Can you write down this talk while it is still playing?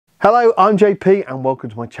Hello, I'm JP and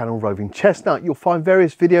welcome to my channel Roving Chestnut. You'll find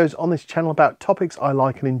various videos on this channel about topics I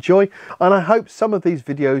like and enjoy, and I hope some of these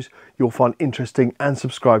videos you'll find interesting and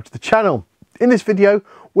subscribe to the channel. In this video,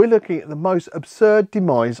 we're looking at the most absurd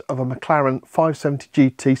demise of a McLaren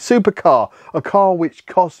 570GT supercar, a car which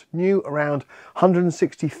costs new around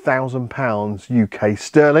 £160,000 UK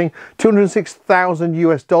sterling, 206,000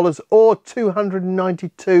 US dollars or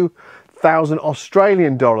 292,000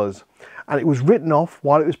 Australian dollars. And it was written off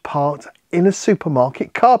while it was parked in a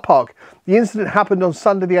supermarket car park. The incident happened on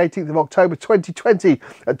Sunday the 18th of October 2020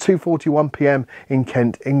 at 2:41 p.m. in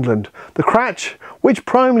Kent, England. The crash, which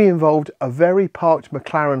primarily involved a very parked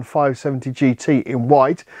McLaren 570GT in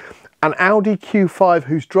white, an Audi Q5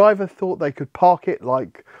 whose driver thought they could park it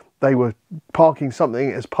like they were parking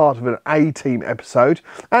something as part of an A-Team episode,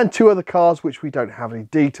 and two other cars which we don't have any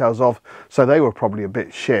details of, so they were probably a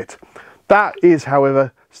bit shit. That is,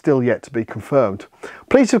 however, still yet to be confirmed.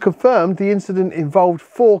 Police have confirmed the incident involved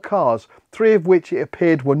 4 cars, 3 of which it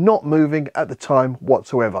appeared were not moving at the time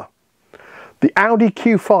whatsoever. The Audi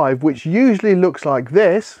Q5, which usually looks like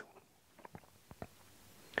this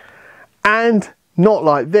and not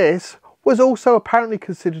like this, was also apparently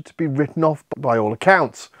considered to be written off by all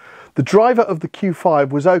accounts. The driver of the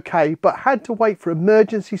Q5 was okay, but had to wait for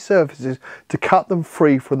emergency services to cut them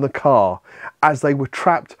free from the car as they were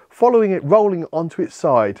trapped following it rolling onto its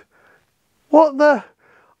side. What the?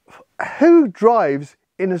 Who drives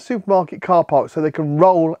in a supermarket car park so they can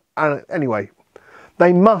roll? And anyway,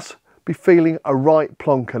 they must be feeling a right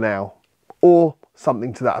plonker now, or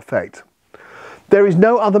something to that effect. There is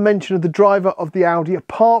no other mention of the driver of the Audi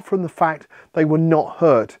apart from the fact they were not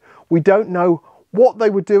hurt. We don't know what they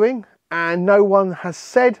were doing, and no one has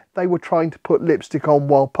said they were trying to put lipstick on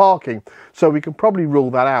while parking, so we can probably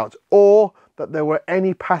rule that out, or that there were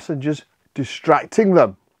any passengers distracting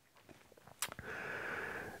them.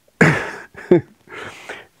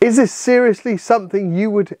 Is this seriously something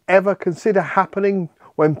you would ever consider happening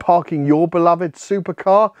when parking your beloved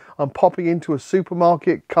supercar and popping into a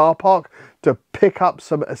supermarket car park to pick up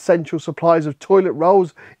some essential supplies of toilet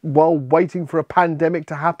rolls while waiting for a pandemic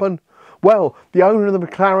to happen? Well, the owner of the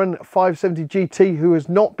McLaren 570GT, who has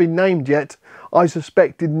not been named yet, I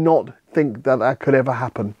suspect did not think that that could ever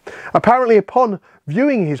happen. Apparently, upon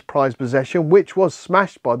viewing his prized possession, which was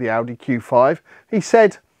smashed by the Audi Q5, he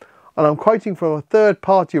said, and I'm quoting from a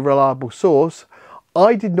third-party reliable source,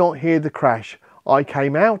 "I did not hear the crash. I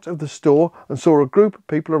came out of the store and saw a group of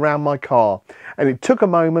people around my car, and it took a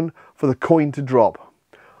moment for the coin to drop."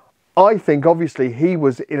 I think obviously he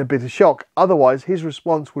was in a bit of shock, otherwise his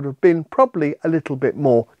response would have been probably a little bit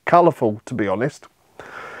more colourful, to be honest.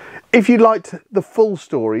 If you liked the full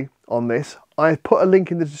story on this, I have put a link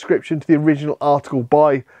in the description to the original article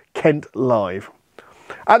by Kent Live.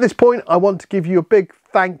 At this point, I want to give you a big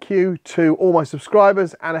thank you to all my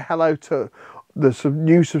subscribers and a hello to the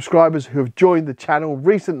new subscribers who have joined the channel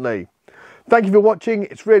recently. Thank you for watching,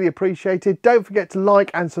 it's really appreciated. Don't forget to like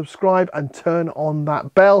and subscribe and turn on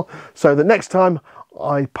that bell so that next time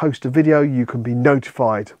I post a video you can be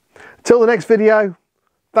notified. Until the next video,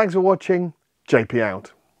 thanks for watching, JP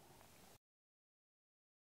out.